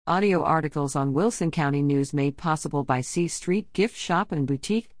Audio articles on Wilson County News made possible by C Street Gift Shop and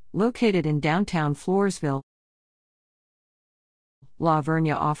Boutique, located in downtown Floresville. La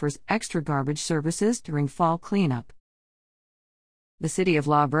Vernia offers extra garbage services during fall cleanup. The City of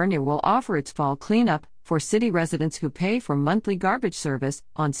La Vernia will offer its fall cleanup for city residents who pay for monthly garbage service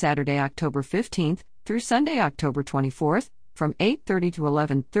on Saturday, October 15th through Sunday, October 24th, from 8:30 to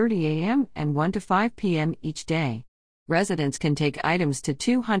 11:30 a.m. and 1 to 5 p.m. each day. Residents can take items to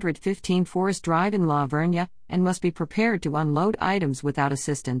 215 Forest Drive in La Vernia and must be prepared to unload items without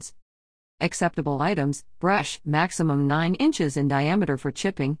assistance. Acceptable items: brush, maximum 9 inches in diameter for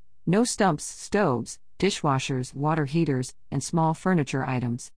chipping, no stumps, stoves, dishwashers, water heaters, and small furniture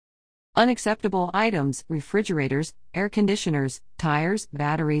items. Unacceptable items: refrigerators, air conditioners, tires,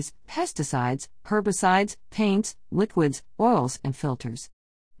 batteries, pesticides, herbicides, paints, liquids, oils, and filters.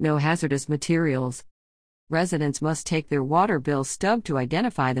 No hazardous materials. Residents must take their water bill stub to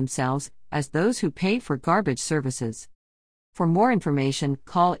identify themselves as those who pay for garbage services. For more information,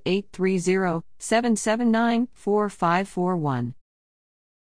 call 830-779-4541.